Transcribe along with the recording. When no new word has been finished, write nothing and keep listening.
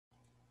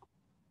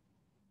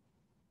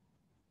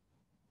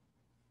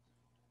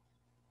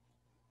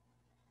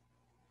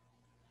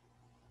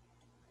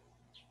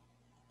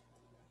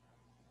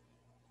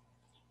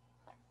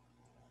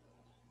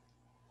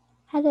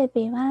Hello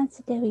everyone,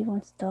 today we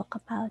want to talk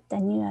about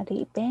annual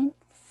events,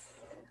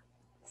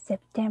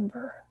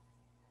 September.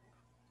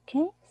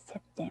 Okay,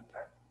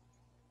 September.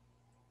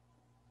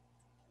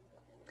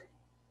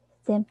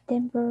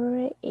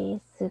 September is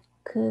 9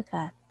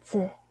月、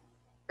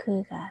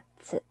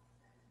9月。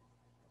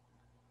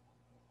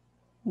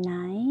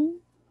9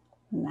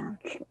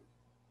 month.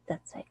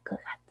 That's why 9月。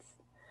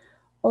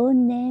All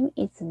name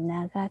is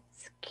長月。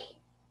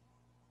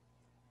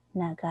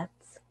長月。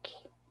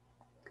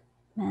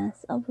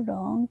Month of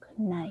long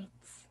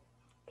nights.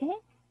 Okay?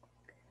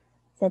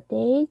 The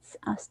days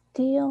are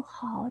still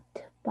hot,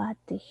 but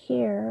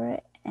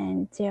here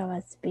and there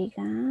was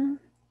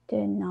begun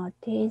to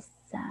notice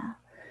the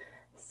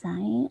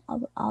sign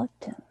of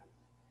autumn.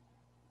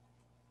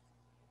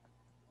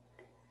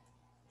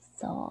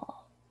 So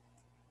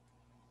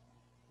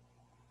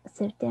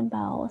September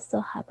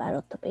also have a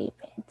lot of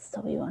events,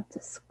 so we want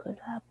to scroll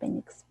up and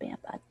explain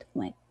about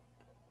my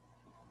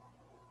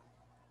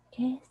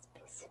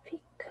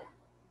specific.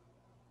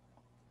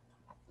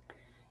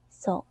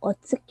 So お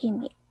月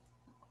見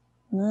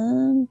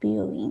moon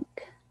viewing.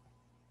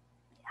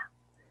 Yeah.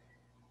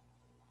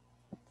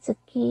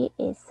 月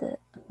is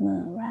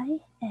moon, right?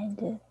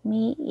 And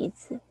me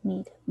is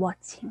me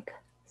watching.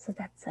 So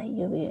that's why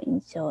you will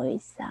enjoy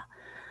the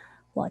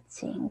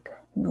watching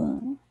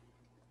moon.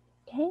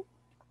 Okay?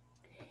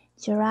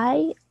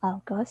 July,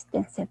 August,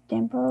 and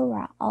September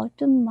were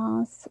autumn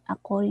months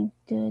according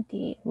to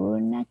the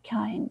lunar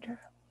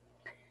calendar.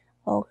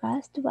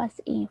 August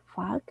was in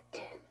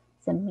fact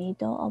the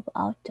middle of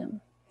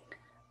autumn.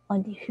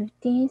 On the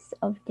 15th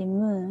of the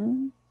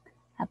moon,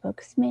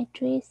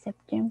 approximately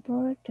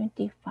September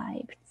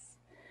 25th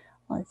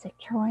on the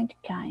current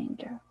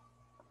calendar.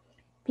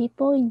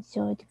 People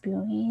enjoyed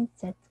viewing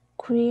the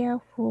clear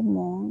full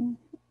moon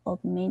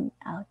of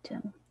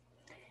mid-autumn.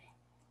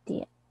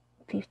 The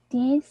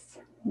 15th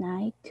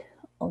night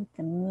of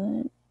the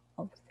new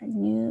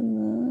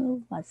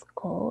moon was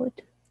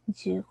called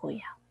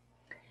Jugoya,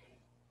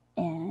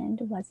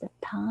 and was a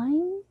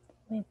time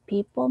when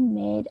people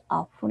made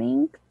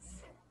offerings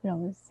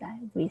from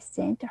the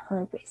recent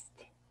harvest.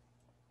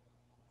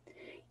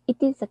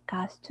 It is a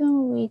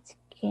custom which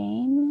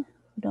came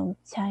from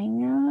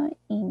China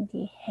in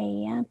the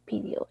Heian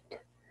period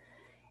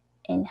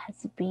and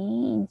has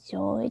been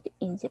enjoyed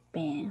in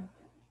Japan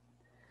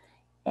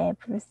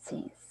ever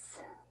since.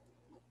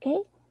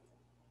 Okay?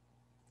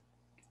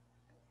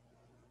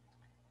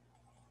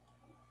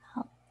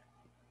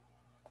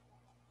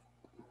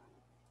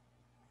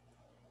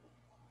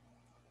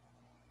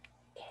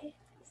 Okay,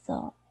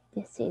 so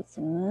this is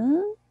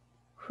moon,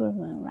 full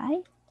moon,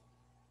 right?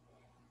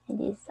 It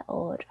is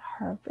old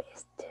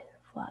harvest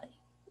for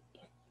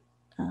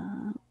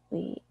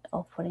we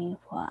offering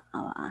for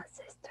our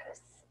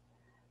ancestors.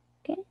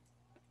 Okay?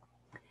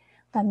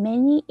 For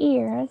many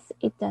years,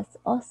 it was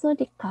also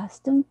the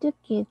custom to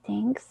give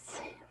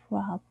thanks for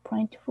a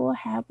plentiful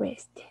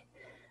harvest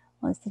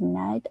on the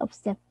night of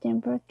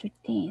September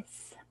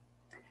 13th,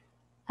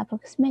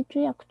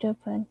 approximately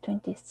October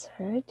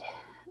 23rd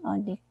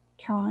on the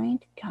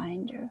current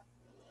calendar.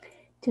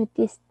 To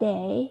this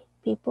day,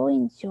 people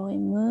enjoy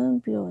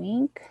moon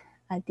viewing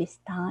at this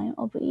time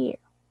of year.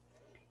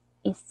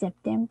 In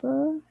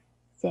September,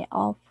 they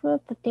offer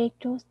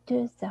potatoes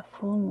to the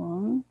full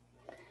moon,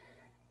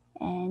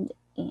 and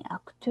in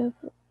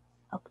October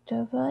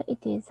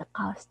it is a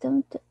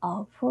custom to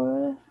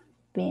offer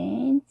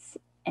beans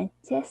and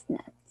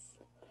chestnuts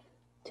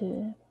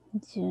to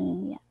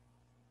Junya,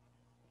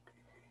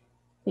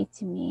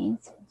 which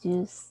means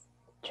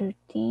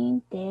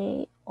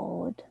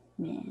 13-day-old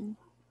moon.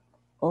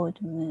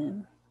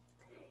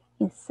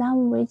 In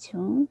some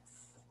regions,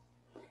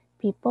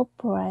 people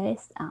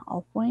place an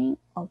offering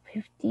of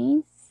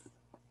 15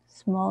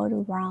 small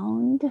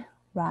round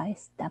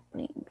rice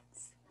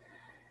dumplings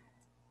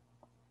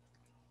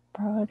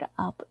poured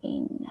up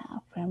in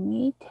a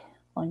pyramid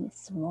on a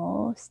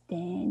small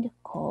stand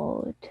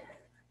called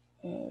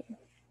a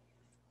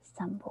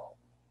sambo.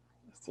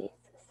 This is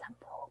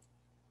sambo.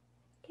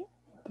 Okay,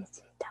 this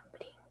is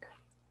dumpling,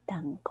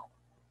 dango.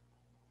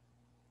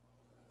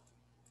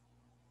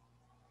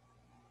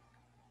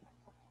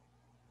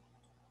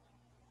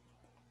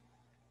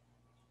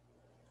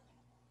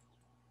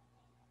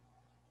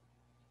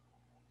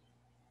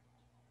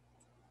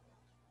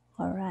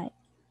 All right.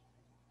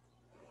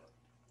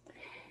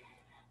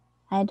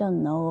 I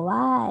don't know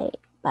why,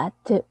 but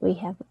we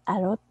have a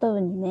lot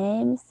of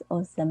names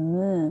of the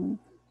moon.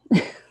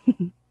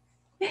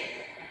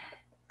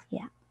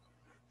 Yeah.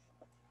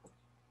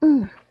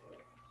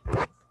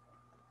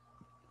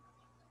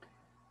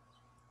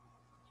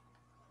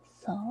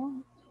 So,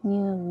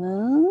 new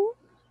moon,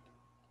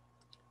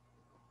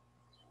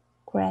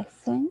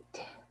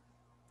 crescent,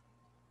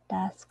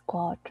 last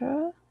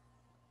quarter,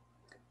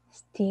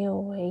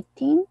 still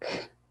waiting,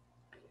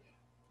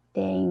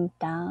 laying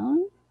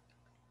down,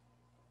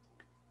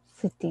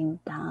 sitting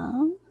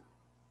down,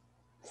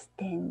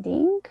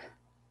 standing,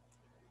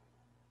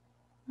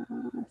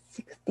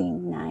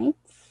 16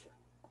 nights,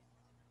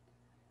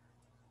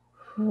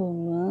 full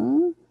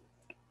moon,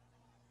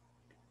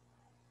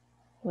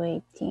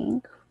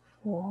 waiting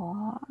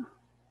for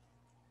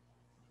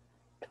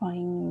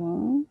twin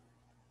moon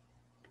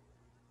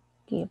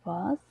give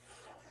us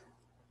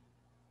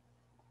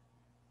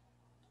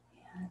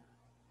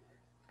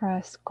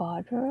first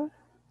quarter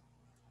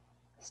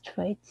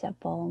straight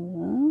above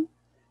moon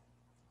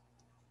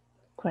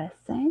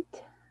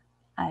crescent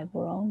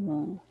eyebrow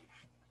moon.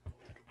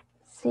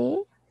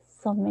 See,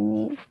 so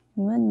many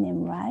moon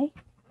names, right?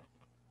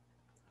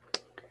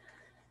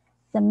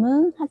 The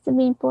moon has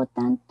been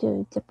important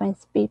to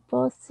Japanese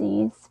people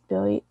since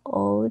very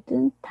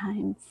olden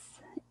times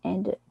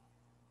and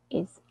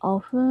is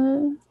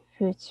often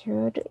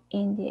featured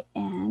in the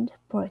end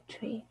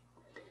poetry.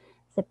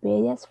 The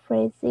various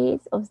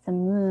phases of the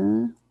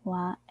moon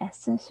were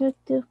essential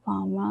to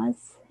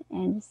farmers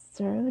and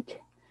served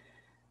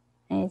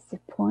as a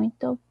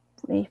point of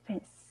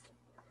reference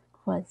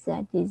for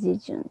their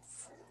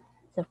decisions.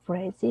 The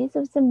phases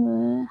of the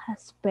moon have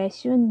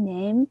special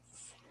names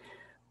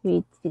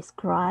which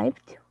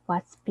described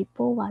what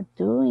people were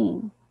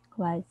doing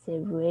while they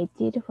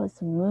waited for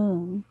the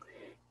moon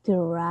to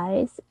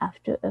rise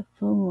after a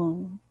full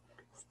moon,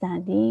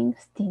 standing,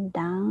 sitting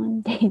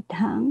down, laying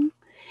down,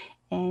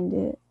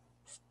 and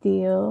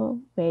still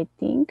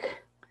waiting.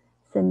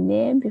 The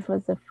name before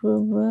the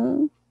full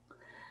moon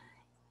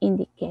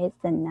indicates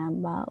the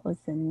number of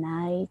the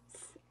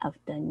nights of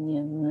the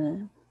new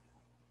moon.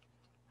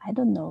 I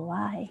don't know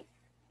why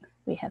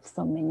we have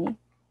so many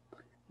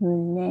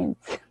moon names.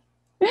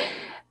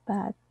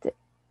 But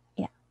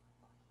yeah,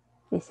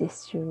 this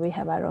is true. We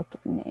have a lot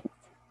of names.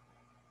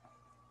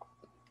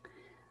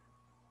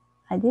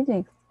 I didn't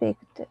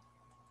expect.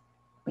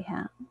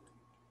 Yeah.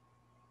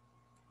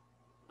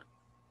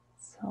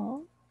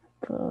 So,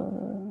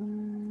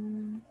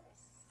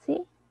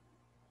 see,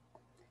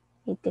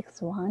 it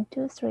takes 1,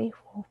 2, 3,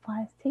 4,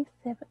 5, 6,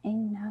 7, 8,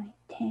 9,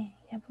 10,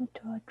 11,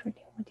 12,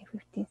 13, 14,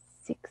 15,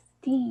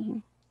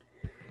 16.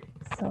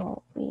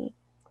 So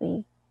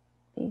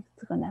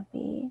it's gonna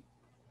be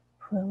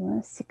full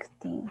moon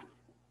 16.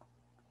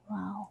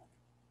 Wow,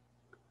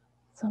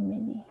 so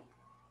many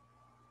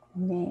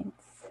names.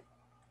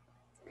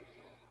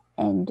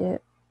 And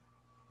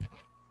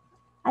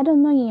I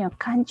don't know in your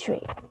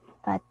country,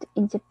 but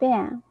in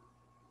Japan,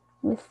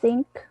 we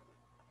think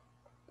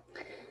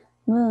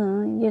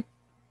moon,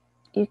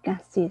 you can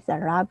see the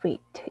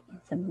rabbit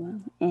in the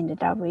moon, and the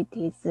rabbit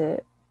is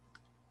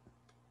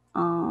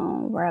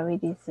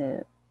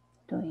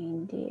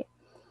doing the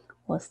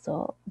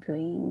also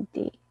viewing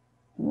the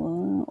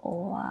moon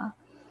or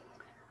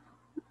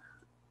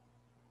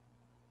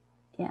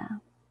yeah.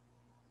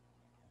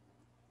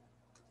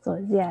 So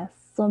there are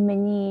so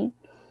many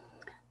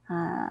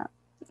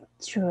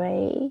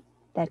tray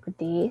like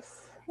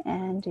this,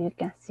 and you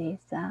can see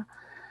the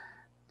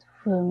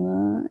full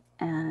moon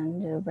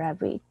and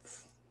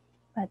rabbits,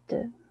 but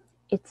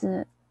it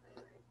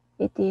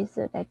is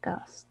like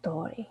a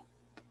story.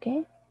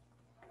 Okay,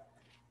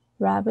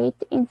 rabbit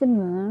in the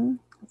moon.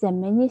 There are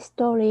many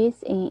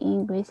stories in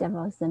English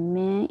about the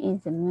man in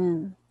the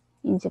moon.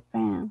 In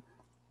Japan,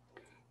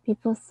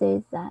 people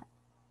say that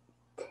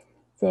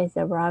there's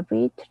a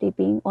rabbit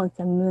living on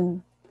the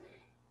moon,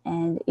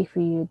 and if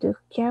you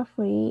look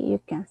carefully, you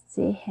can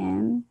see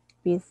him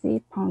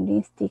busy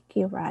pounding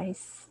sticky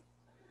rice.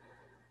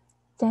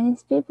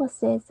 Chinese people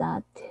say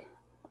that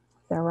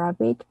the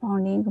rabbit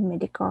pounding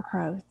medical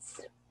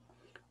herbs.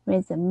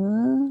 When the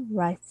moon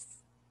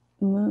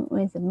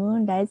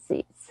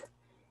rises,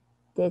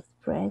 they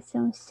spread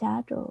some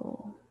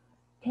shadow.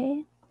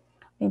 Okay?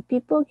 When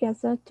people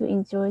gather to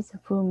enjoy the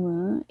full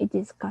moon, it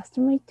is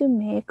customary to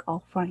make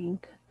offering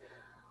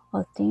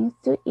or things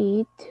to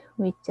eat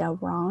which are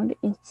round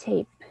in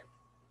shape.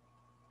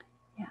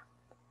 Yeah,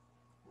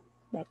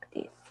 like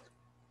this.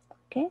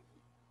 Okay?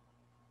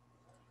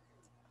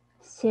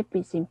 Shape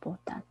is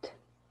important.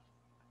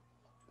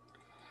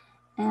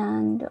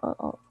 And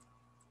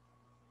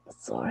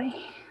sorry.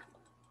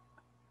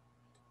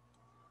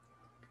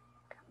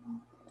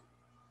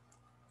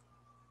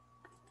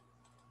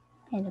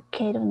 And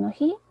Keiro no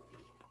Hi.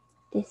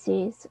 This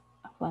is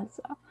for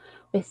the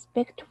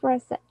respect for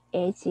the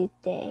aged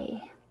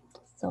day.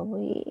 So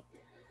we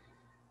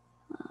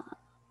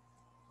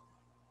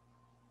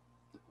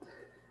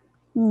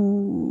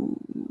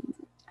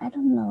I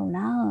don't know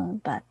now,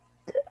 but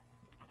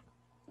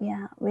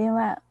yeah, we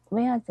were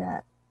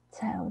the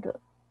child.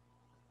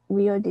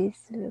 We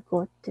always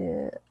go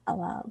to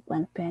our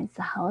grandparents'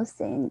 house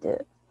and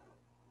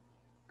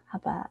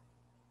have a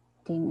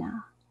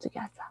dinner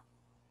together.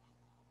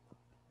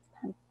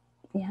 And,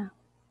 yeah.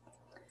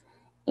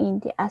 In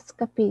the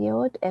Asuka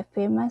period, a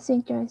famous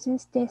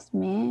intelligent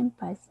statesman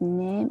by the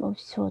name of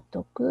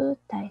Shotoku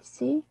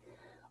Taishi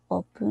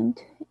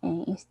opened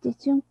an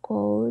institution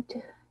called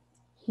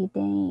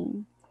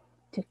Hidein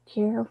to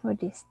care for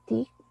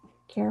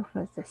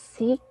the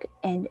sick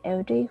and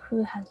elderly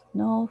who had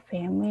no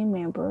family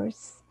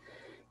members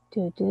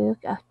to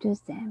look after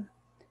them.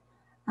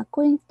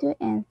 According to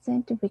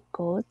ancient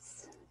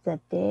records, the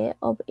day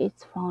of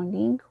its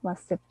founding was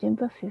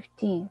September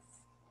 15th.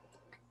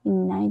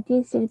 In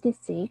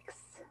 1966,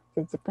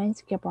 the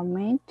Japanese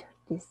government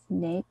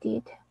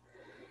designated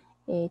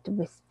it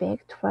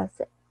respect for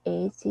the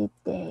Age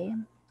Day.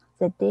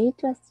 The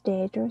date was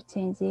later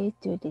changed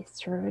to the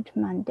third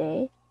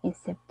Monday in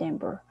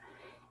September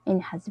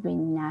and has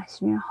been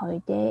national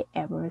holiday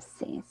ever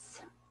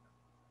since.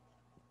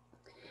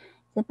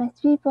 Japanese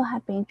people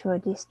have been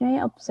traditionally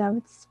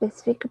observed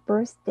specific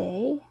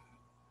birthday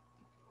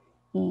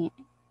in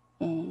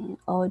an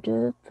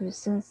older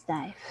person's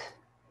life.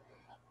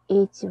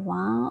 Each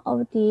one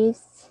of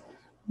these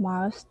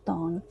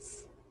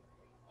milestones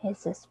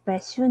has a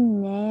special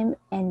name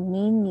and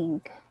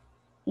meaning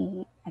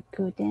in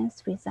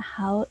accordance with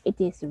how it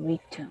is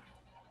written.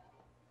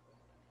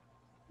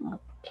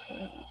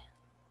 Okay.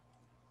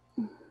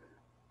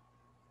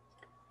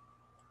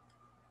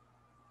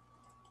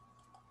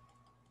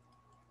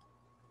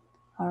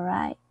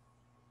 Alright.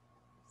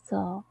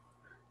 So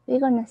we're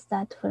gonna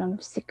start from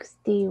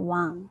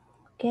 61.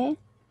 Okay?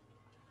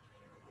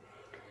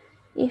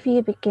 If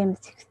you became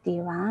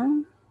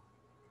 61,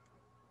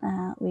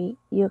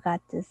 you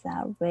got this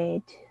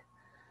red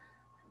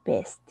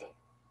vest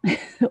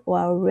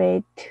or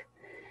red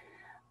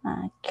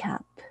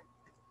cap,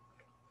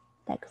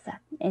 like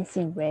that.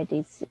 Anything red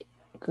is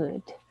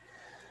good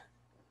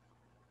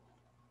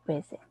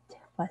present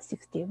for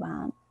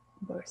 61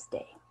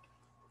 birthday.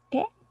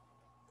 Okay?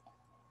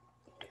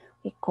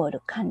 We call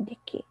it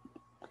kandeki.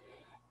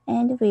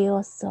 And we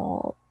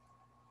also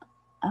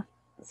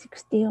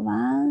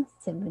 61,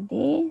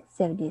 70,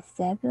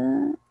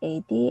 77,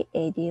 80,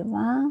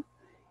 81,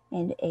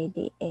 and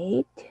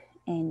 88,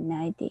 and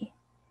 90.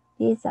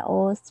 These are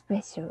all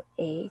special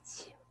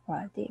age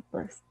for the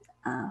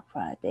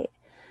birthday.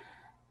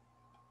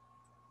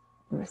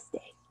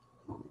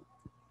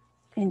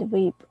 And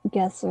we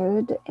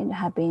gathered and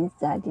having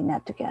the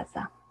dinner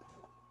together.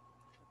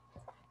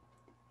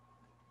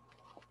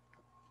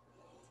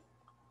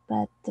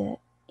 But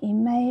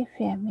in my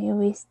family,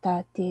 we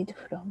started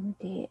from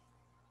the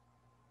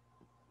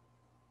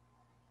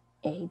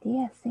 80,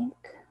 I think.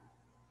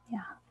 Yeah.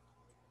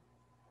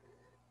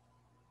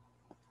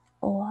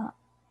 Or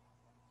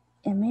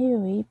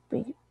maybe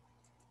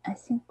I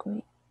think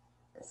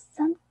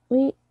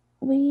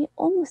we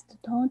almost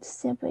don't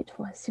celebrate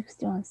for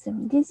 61,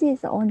 7. This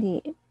is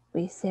only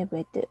we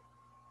celebrate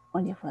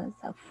only for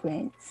the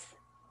friends.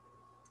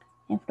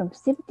 And from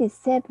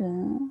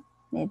 77,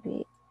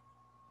 maybe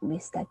we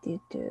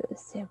started to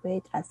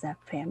celebrate as a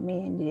family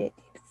and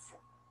relatives.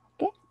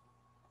 Okay?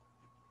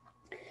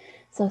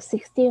 So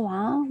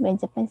 61, when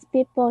Japanese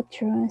people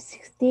turn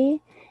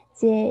 60,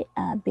 they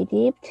are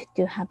believed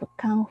to have a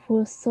Kung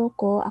Fu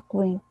Soko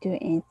according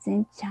to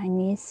ancient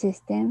Chinese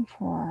system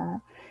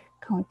for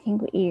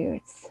counting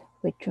years,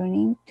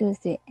 returning to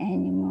the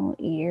animal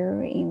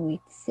year in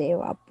which they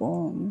were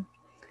born.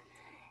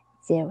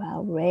 They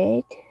were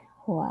red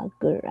or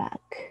good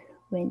luck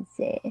when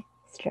they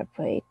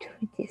celebrate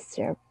this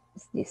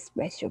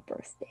special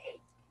birthday.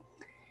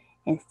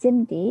 And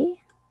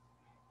 70,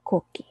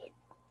 Koki.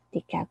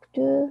 The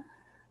character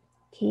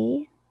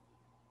Ki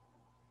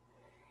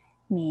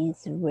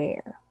means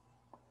rare.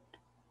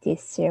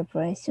 This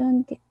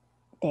celebration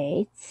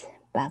dates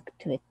back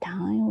to a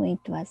time when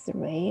it was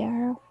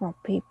rare for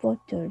people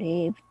to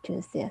live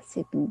to their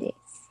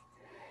 70s.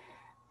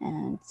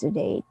 And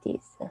today it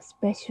is a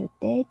special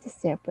day to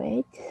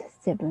celebrate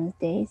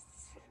 70th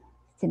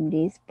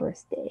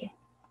birthday.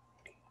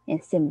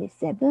 And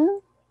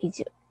 77,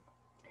 Iju.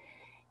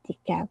 The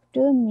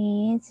character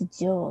means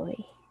joy.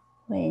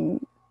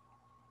 When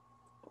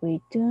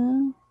we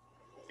do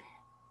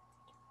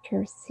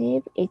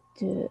cursive it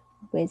to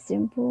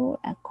resemble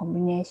a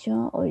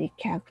combination of the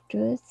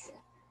characters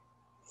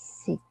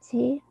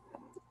 60,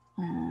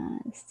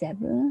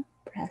 7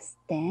 plus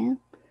 10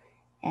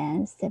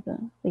 and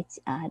 7, which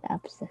add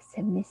up to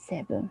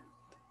 77.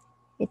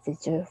 It's a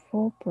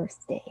joyful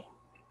birthday.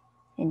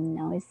 And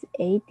now it's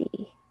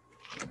 80.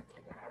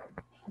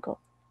 Go.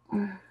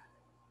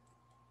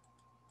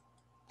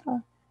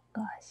 Oh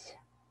gosh.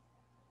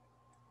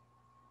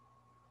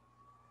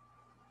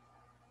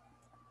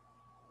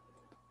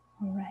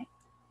 All right.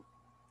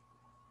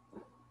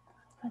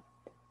 So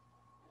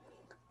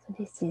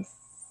this is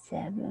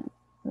 7,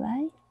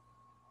 right?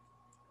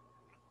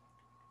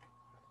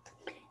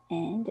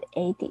 And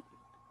 80.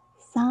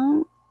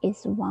 San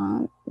is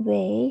one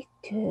way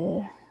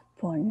to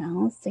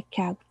pronounce the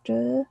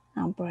character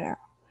umbrella.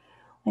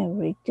 When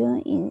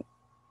written in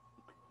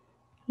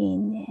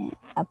an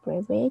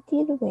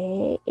abbreviated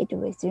way, it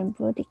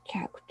resembles the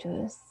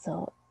characters.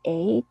 So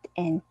 8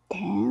 and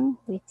 10,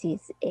 which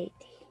is 80.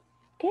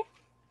 Okay?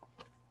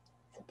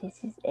 So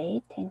this is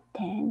 8 and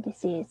 10.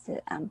 This is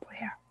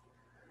umbrella.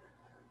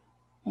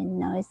 And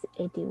now it's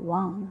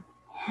 81.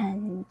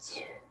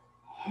 Hanju.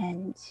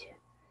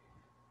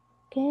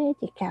 Okay,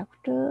 the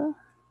character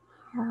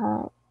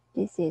half,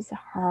 this is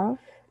half,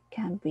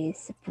 can be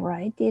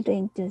separated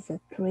into the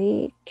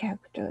 3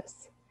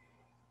 characters.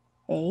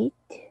 8,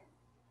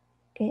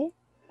 okay,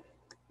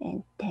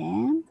 and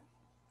 10,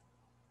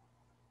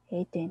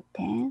 8 and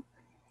 10,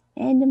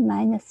 and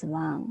minus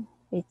 1,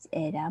 which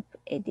add up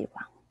 81.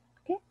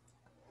 Okay,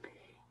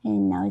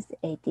 And now it's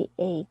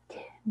 88.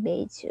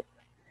 Beige.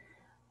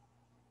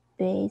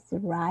 Beige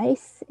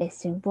rice, a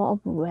symbol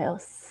of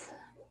wealth,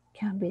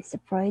 can be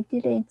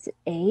separated into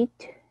 8,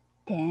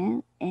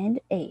 10, and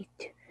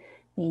 8,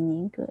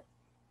 meaning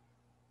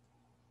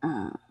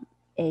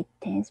 8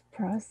 tens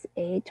plus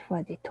 8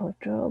 for the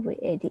total of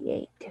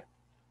 88.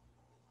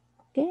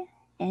 Okay,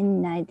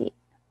 and 90.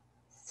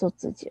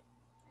 卒寿.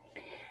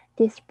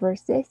 This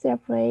birthday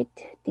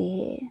celebrates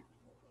the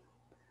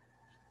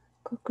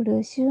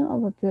conclusion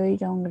of a very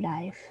long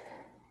life.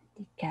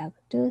 The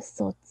character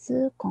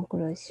Sotsu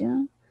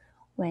conclusion,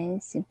 when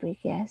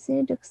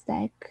simplicity looks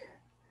like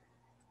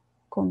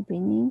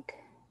combining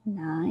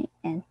 9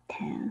 and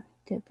 10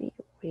 to be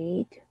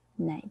read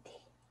 90.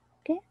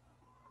 Okay?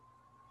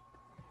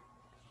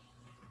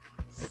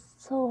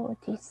 So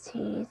this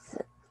is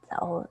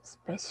our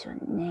special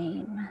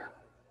name.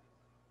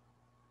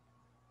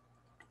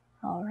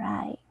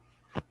 Alright.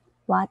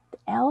 What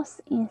else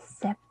in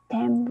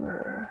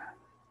September?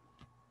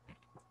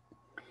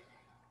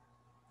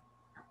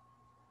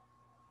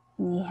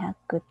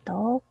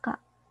 210日、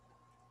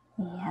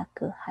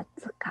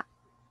220日。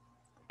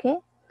Okay?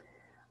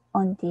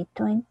 On the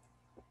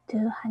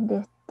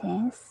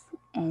 210th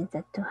and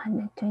the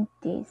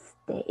 220th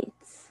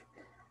days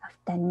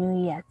after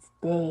New Year's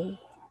Day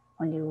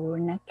on the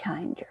lunar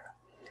calendar,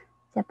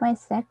 Japan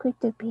is likely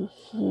to be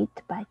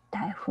hit by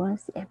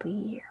typhoons every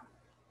year.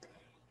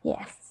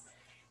 Yes,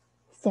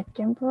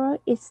 September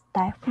is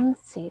typhoon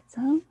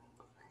season,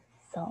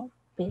 so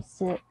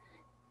please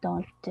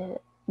don't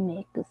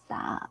make the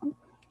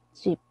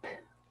trip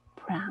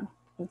plan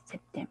in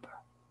September,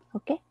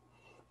 okay?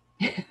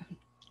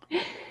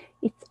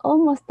 It's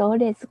almost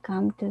always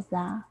come to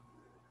the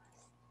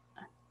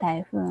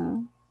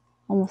typhoon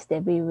almost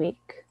every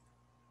week.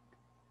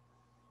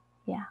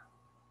 Yeah,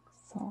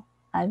 so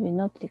I will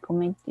not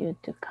recommend you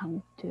to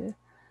come to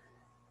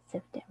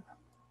September.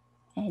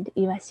 And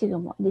イワシ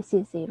雲, this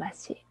is イワ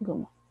シ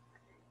雲.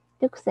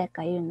 Looks like,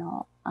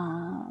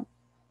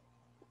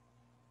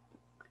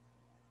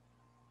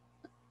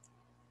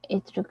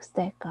 it looks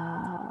like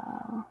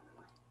a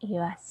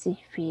iwashi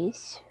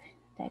fish,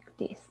 like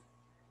this.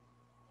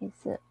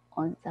 It's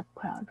on the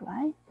cloud,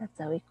 right? That's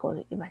how we call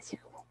it iwashi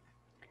gumo.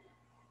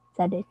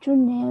 The literal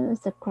name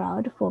of the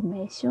cloud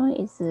formation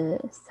is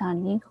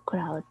sunning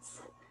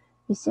clouds,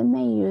 which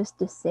may use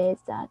to say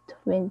that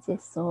when they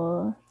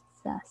saw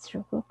the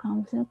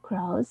circumferential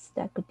clouds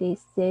like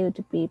this, they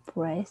would be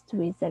blessed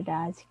with a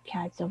large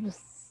catch of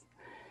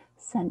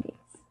sundays.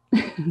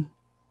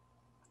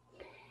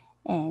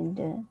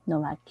 And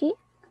Nowaki,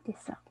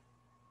 this one.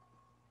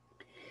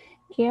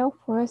 Gale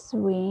force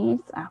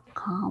winds are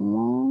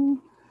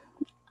common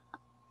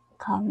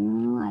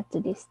at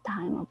this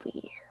time of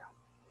year.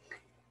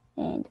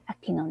 And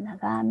Aki no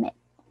Nagame.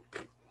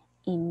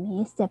 In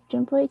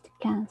mid-September, it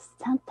can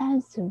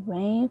sometimes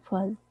rain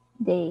for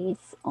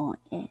days on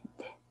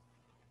end.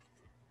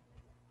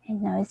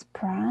 And now it's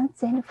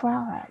plants and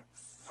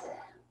flowers.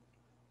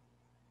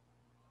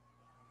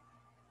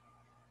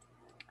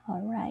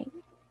 All right.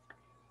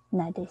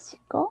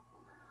 Nadeshiko,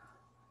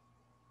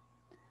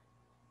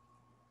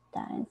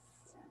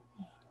 dance,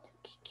 and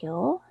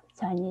Kikyo,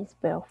 Chinese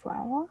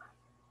bellflower,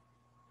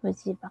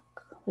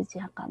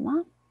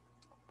 Fujihakama,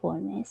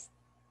 bonus,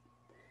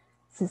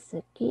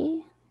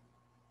 Suzuki,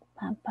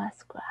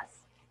 pampas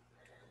grass.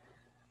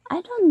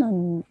 I don't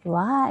know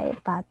why,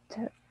 but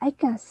I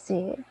can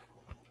see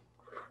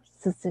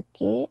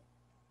Suzuki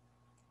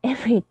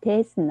every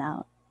day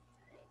now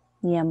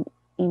in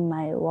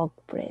my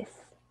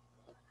workplace.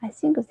 I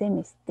think they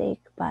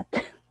mistake, but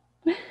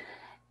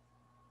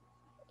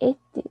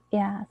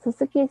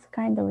Suzuki is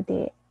kind of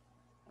the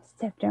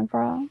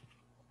September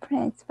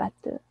plant, but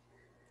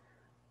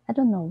I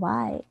don't know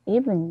why.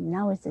 Even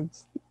now it's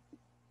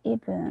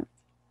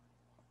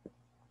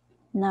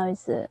not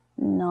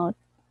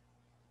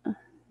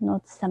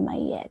summer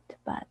yet,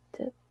 but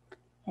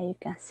you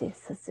can see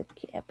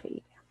Suzuki every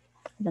year.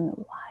 I don't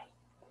know why.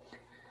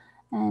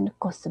 And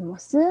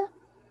Cosmos.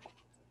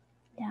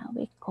 Yeah,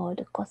 we call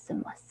the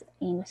Cosmos,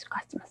 English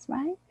Cosmos,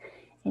 right?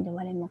 And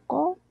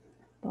Waremoko,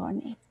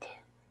 Bonnet,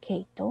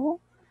 Kato,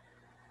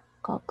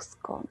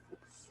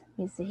 Coxcombs,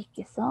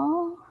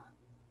 Mizuhikiso,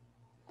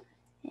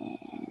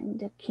 and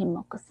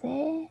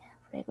Kimokuse,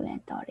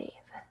 Fragrant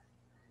Olive,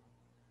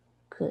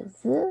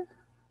 Kuzu,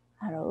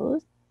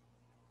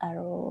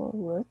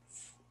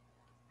 Arrowroots,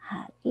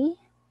 Hagi,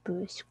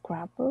 Bush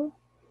Crabber,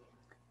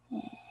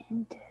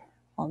 and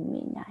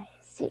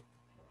Ominashi,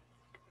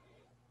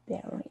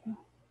 Berlin.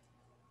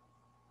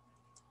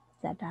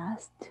 The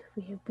last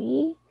will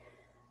be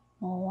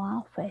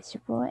more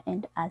festival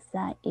and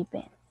other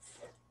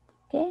events.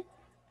 Okay?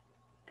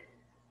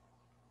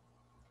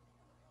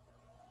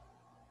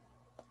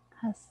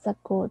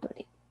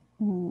 Hasakodori.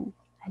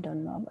 I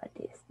don't know about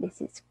this. This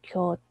is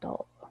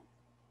Kyoto.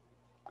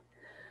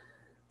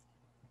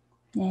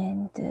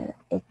 And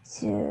越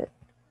中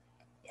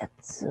八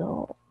つ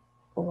尾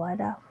わ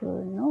ら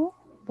風の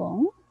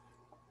盆.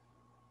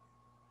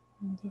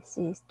 This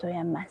is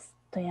Toyama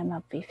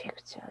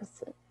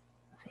Prefecture's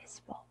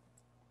festival.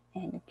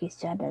 and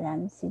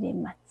Kishadansiri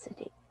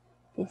Matsuri.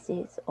 This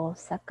is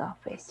Osaka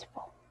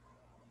Festival.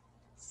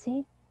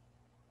 See?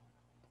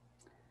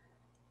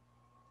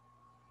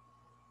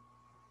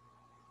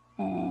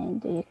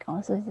 And you can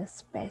also do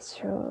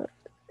special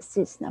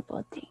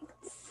seasonable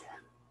things.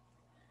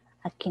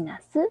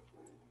 Akinasu,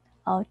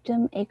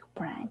 autumn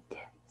eggplant,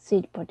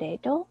 sweet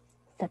potato,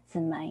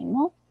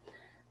 satsumaimo,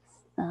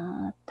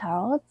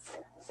 tarots,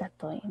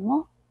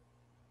 satoimo,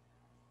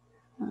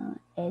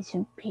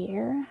 Asian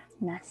pear,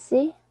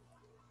 nasi,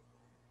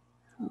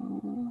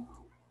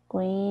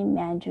 green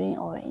mandarin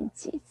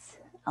oranges,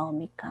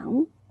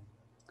 aomikan.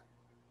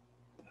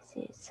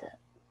 This is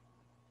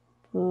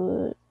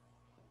fruit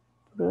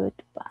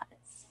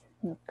bats,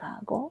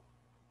 nukago,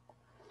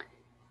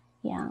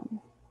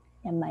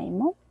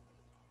 yamaimo,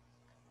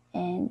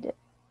 and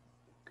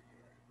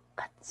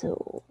katsu.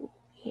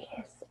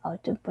 Yes,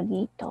 autumn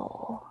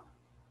bonito,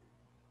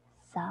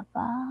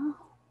 saba,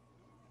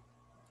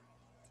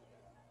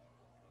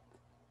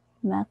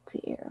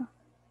 mackerel,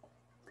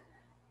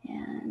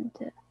 and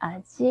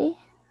aji,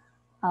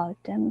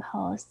 autumn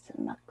host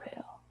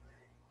mackerel,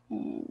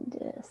 and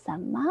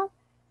summer,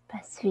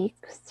 Pacific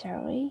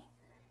story,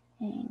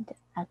 and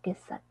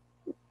akesake,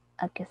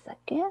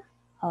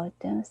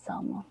 autumn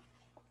salmon.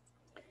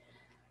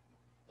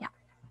 Yeah.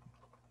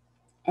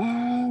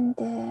 And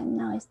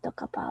now let's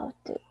talk about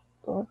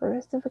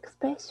words of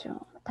expression.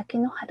 Take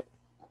no haru.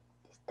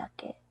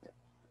 Take.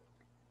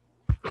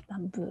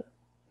 Bamboo.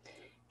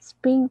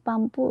 Spring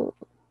bamboo.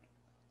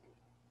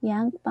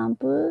 Young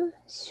bamboo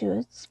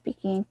shoots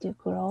begin to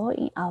grow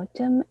in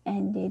autumn,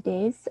 and the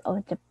leaves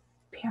of the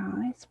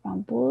parent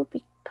bamboo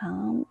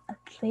become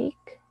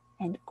thick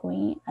and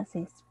green as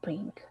in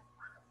spring.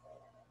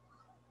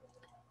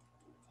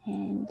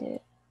 And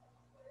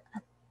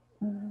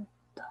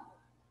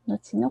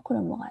後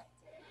の衣替え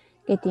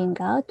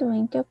Getting out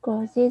winter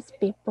clothes,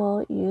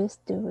 people used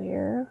to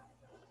wear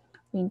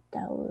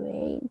winter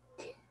weight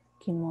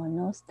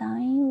kimono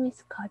style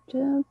with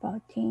cotton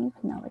butting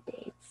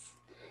nowadays.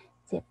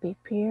 They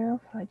prepare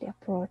for the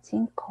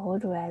approaching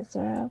cold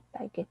weather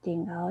by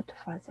getting out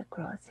for the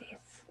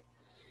clothes.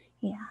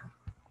 Yeah,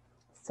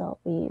 so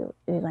we're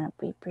gonna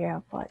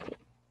prepare for the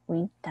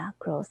winter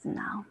clothes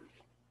now.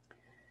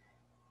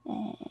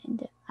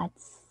 And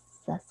暑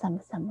さ寒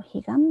さも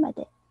彼岸ま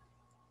で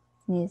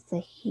Is the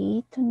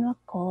heat no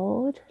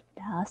cold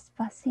last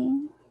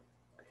passing?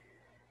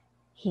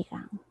 彼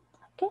岸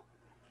Okay,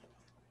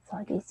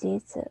 so this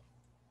is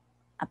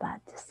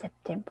about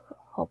September.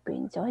 Hope you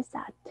enjoyed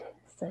that.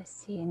 So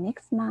see you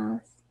next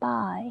month.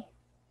 Bye.